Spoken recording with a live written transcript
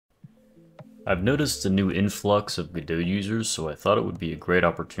I've noticed a new influx of Godot users, so I thought it would be a great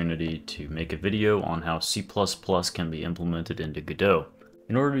opportunity to make a video on how C++ can be implemented into Godot.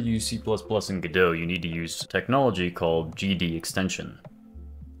 In order to use C++ in Godot, you need to use technology called GDExtension.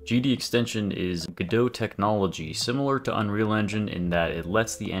 GDExtension is Godot technology similar to Unreal Engine in that it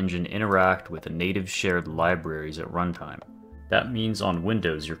lets the engine interact with the native shared libraries at runtime. That means on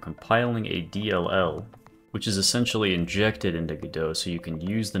Windows you're compiling a DLL, which is essentially injected into Godot so you can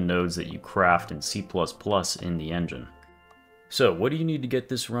use the nodes that you craft in C++ in the engine. So what do you need to get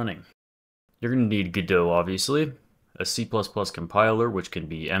this running? You're going to need Godot, obviously, a C++ compiler, which can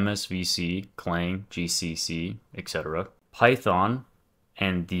be MSVC, Clang, GCC, etc., Python,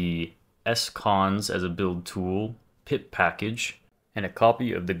 and the scons as a build tool, pip package, and a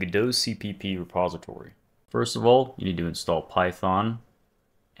copy of the Godot CPP repository. First of all, you need to install Python,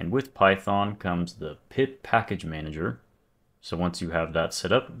 and with Python comes the pip package manager. So once you have that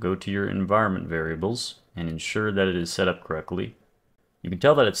set up, go to your environment variables and ensure that it is set up correctly. You can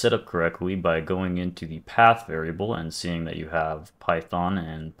tell that it's set up correctly by going into the path variable and seeing that you have Python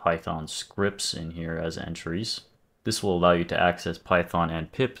and Python scripts in here as entries. This will allow you to access Python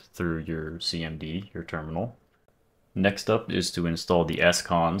and pip through your CMD, your terminal. Next up is to install the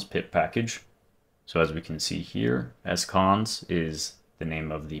scons pip package. So as we can see here, scons is the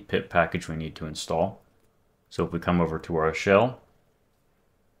name of the pip package we need to install. So if we come over to our shell,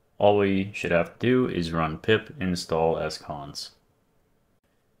 all we should have to do is run pip install scons.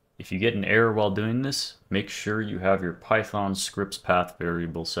 If you get an error while doing this, make sure you have your Python scripts path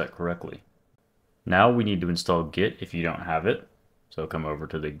variable set correctly. Now we need to install Git if you don't have it. So come over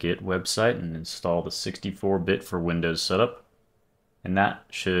to the Git website and install the 64-bit for Windows setup. And that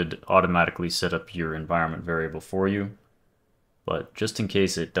should automatically set up your environment variable for you. But just in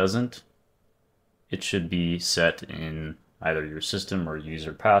case it doesn't, it should be set in either your system or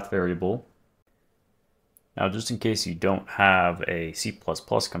user path variable. Now, just in case you don't have a C++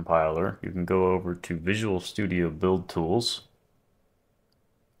 compiler, you can go over to Visual Studio Build Tools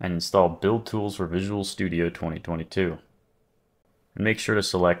and install Build Tools for Visual Studio 2022. And make sure to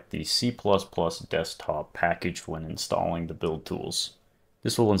select the C++ desktop package when installing the build tools.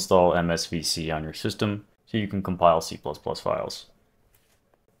 This will install MSVC on your system, so you can compile C++ files.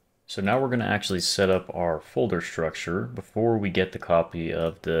 So now we're going to actually set up our folder structure before we get the copy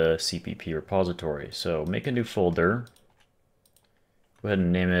of the CPP repository. So make a new folder. Go ahead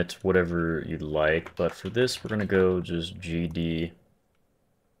and name it whatever you'd like, but for this we're going to go just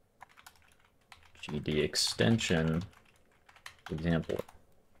GDExtension example.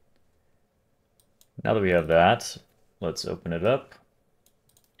 Now that we have that, let's open it up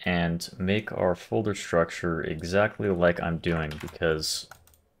and make our folder structure exactly like I'm doing, because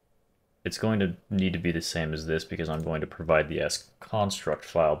it's going to need to be the same as this because I'm going to provide the sconstruct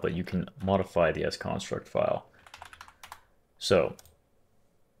file, but you can modify the sconstruct file. So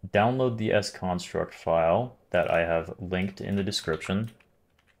download the sconstruct file that I have linked in the description,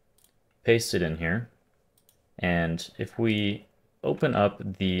 paste it in here, and if we open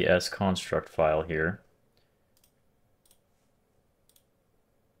up the sconstruct file here,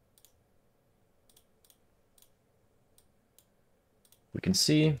 we can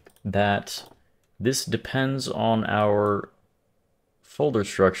see that this depends on our folder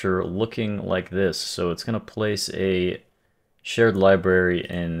structure looking like this. So it's going to place a shared library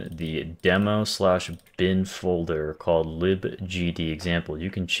in the demo/bin folder called libgdexample. You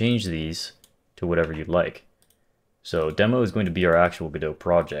can change these to whatever you'd like. So demo is going to be our actual Godot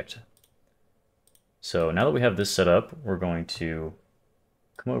project. So now that we have this set up, we're going to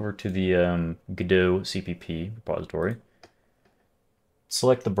come over to the Godot CPP repository.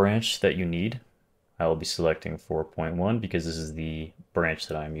 Select the branch that you need. I will be selecting 4.1 because this is the branch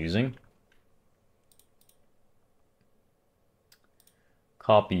that I'm using.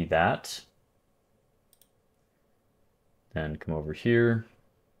 Copy that. Then come over here.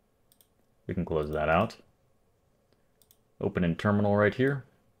 We can close that out. Open in terminal right here.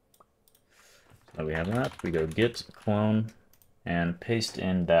 So we have that. We go git clone and paste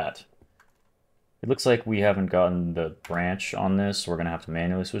in that. It looks like we haven't gotten the branch on this, so we're going to have to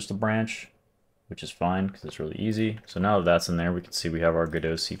manually switch the branch, which is fine because it's really easy. So now that that's in there, we can see we have our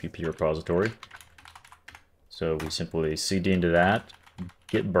Godot CPP repository. So we simply cd into that,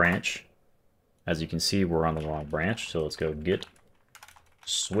 git branch. As you can see, we're on the wrong branch, so let's go git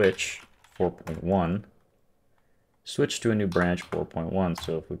switch 4.1. Switch to a new branch 4.1.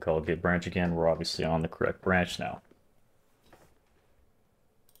 So if we call git branch again, we're obviously on the correct branch now.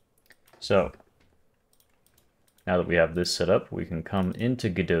 So now that we have this set up, we can come into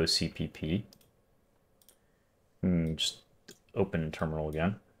Godot CPP. Just open terminal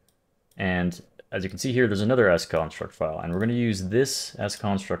again. And as you can see here, there's another sconstruct file, and we're going to use this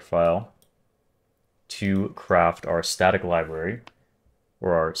sconstruct file to craft our static library,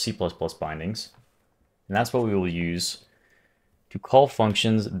 or our C++ bindings. And that's what we will use to call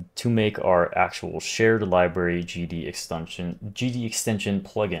functions to make our actual shared library GDExtension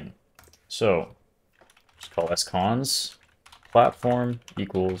plugin. So just call scons platform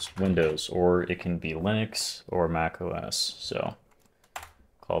equals Windows, or it can be Linux or Mac OS. So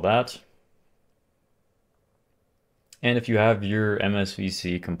call that. And if you have your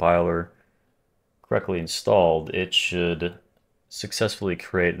MSVC compiler correctly installed, it should successfully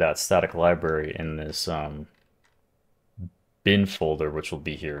create that static library in this bin folder, which will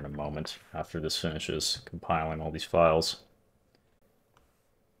be here in a moment after this finishes compiling all these files.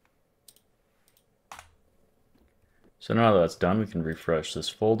 So now that that's done, we can refresh this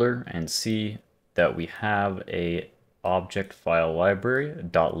folder and see that we have a object file library,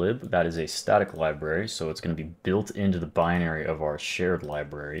 .lib. That is a static library, so it's going to be built into the binary of our shared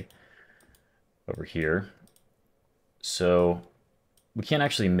library over here. So we can't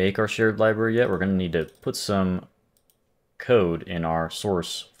actually make our shared library yet. We're going to need to put some code in our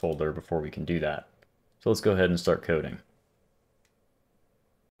source folder before we can do that. So let's go ahead and start coding.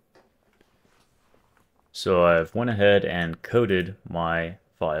 So I've went ahead and coded my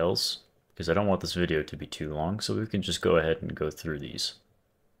files because I don't want this video to be too long, so we can just go ahead and go through these.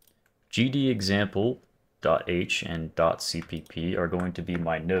 GDExample.h and .cpp are going to be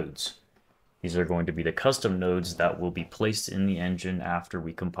my nodes. These are going to be the custom nodes that will be placed in the engine after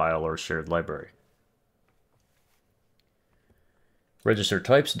we compile our shared library. Register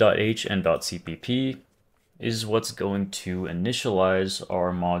types.h and .cpp is what's going to initialize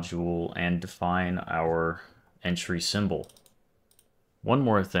our module and define our entry symbol. One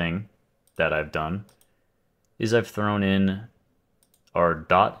more thing that I've done is I've thrown in our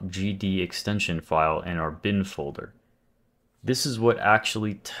 .GDExtension file in our bin folder. This is what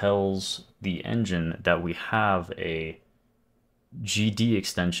actually tells the engine that we have a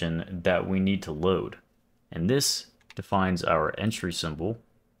GDExtension that we need to load. And this defines our entry symbol.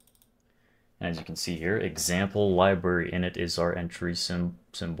 As you can see here, example library init is our entry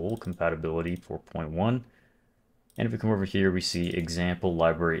symbol, compatibility 4.1. And if we come over here, we see example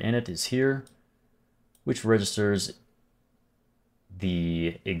library init is here, which registers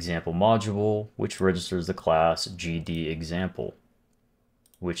the example module, which registers the class GDExample,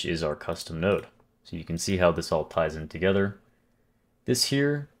 which is our custom node. So you can see how this all ties in together. This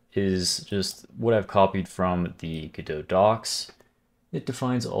here is just what I've copied from the Godot docs. It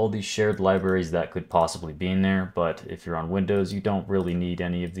defines all these shared libraries that could possibly be in there, but if you're on Windows, you don't really need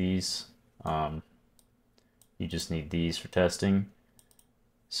any of these. You just need these for testing.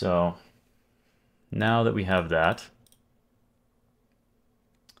 So now that we have that,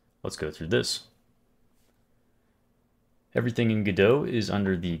 let's go through this. Everything in Godot is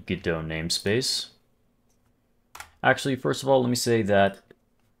under the Godot namespace. Actually, first of all, let me say that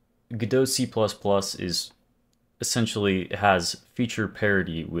Godot C++ is essentially has feature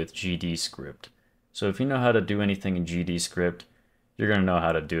parity with GDScript. So if you know how to do anything in GDScript, you're going to know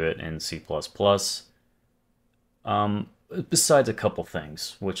how to do it in C++. Besides a couple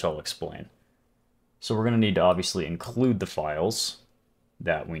things, which I'll explain. So we're going to need to obviously include the files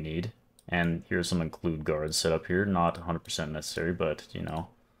that we need. And here's some include guards set up here. Not 100% necessary, but you know.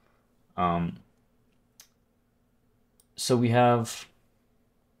 So we have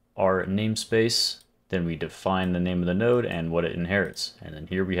our namespace. Then we define the name of the node and what it inherits. And then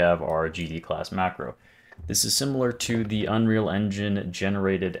here we have our GD class macro. This is similar to the Unreal Engine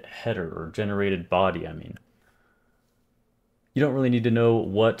generated header, or generated body, I mean. You don't really need to know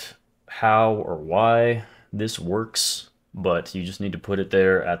what, how, or why this works, but you just need to put it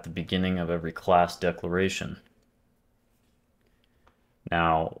there at the beginning of every class declaration.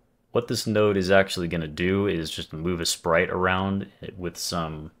 Now, what this node is actually going to do is just move a sprite around with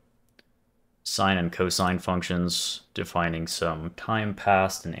some sine and cosine functions, defining some time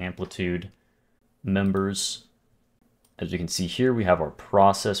passed and amplitude members. As you can see here, we have our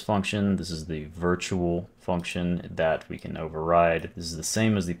process function. This is the virtual function that we can override. This is the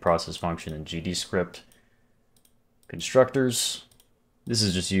same as the process function in GDScript. Constructors, this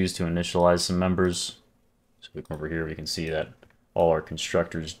is just used to initialize some members. So we come over here, we can see that all our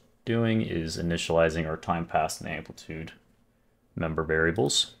constructors doing is initializing our time passed and amplitude member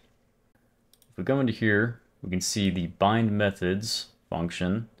variables. If we go into here, we can see the bind methods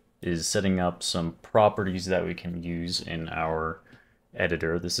function is setting up some properties that we can use in our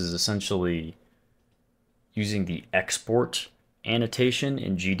editor. This is essentially using the export annotation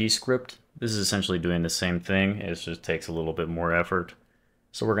in GDScript. This is essentially doing the same thing. It just takes a little bit more effort.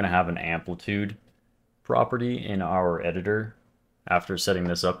 So we're going to have an amplitude property in our editor after setting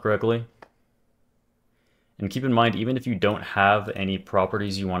this up correctly. And keep in mind, even if you don't have any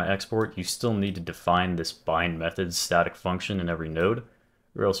properties you want to export, you still need to define this bind methods static function in every node,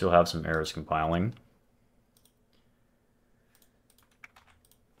 or else you'll have some errors compiling.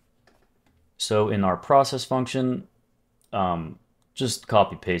 So in our process function, just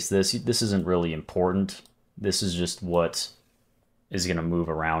copy paste this. This isn't really important. This is just what is going to move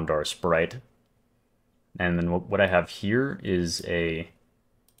around our sprite. And then what I have here is a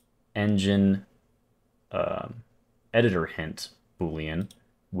engine editor hint boolean,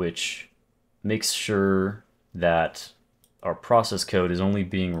 which makes sure that our process code is only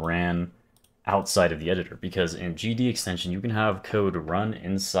being ran outside of the editor, because in GDExtension you can have code run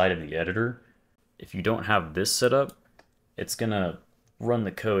inside of the editor. If you don't have this set up, it's gonna run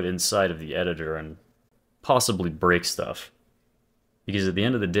the code inside of the editor and possibly break stuff. Because at the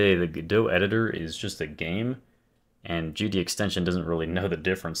end of the day, the Godot editor is just a game, and GDExtension doesn't really know the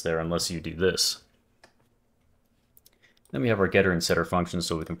difference there unless you do this. Then we have our getter and setter functions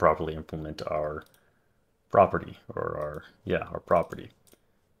so we can properly implement our property, or our property.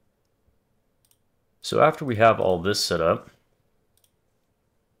 So after we have all this set up,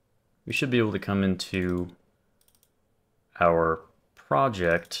 we should be able to come into our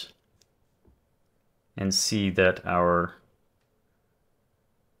project and see that our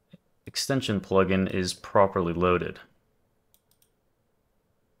extension plugin is properly loaded.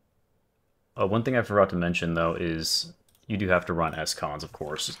 One thing I forgot to mention though is you do have to run scons, of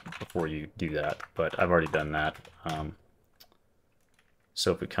course, before you do that, but I've already done that.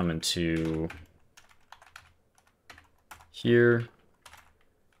 So if we come into here,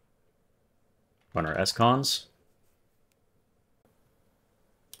 run our scons.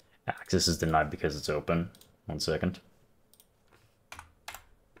 Access is denied because it's open. 1 second.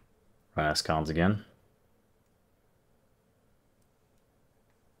 Run scons again.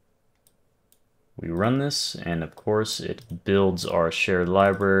 We run this, and of course it builds our shared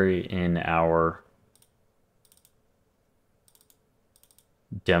library in our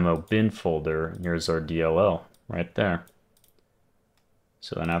demo bin folder. Here's our DLL right there.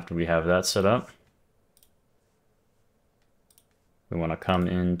 So then after we have that set up, we want to come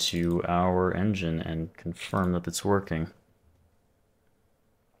into our engine and confirm that it's working.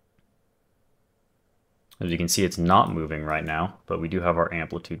 As you can see, it's not moving right now, but we do have our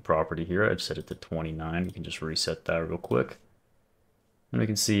amplitude property here. I've set it to 29. We can just reset that real quick. And we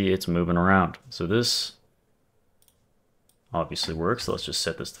can see it's moving around. So this obviously works. Let's just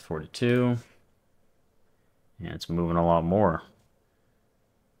set this to 42. And it's moving a lot more.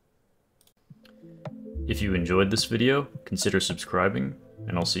 If you enjoyed this video, consider subscribing,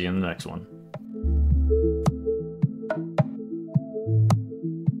 and I'll see you in the next one.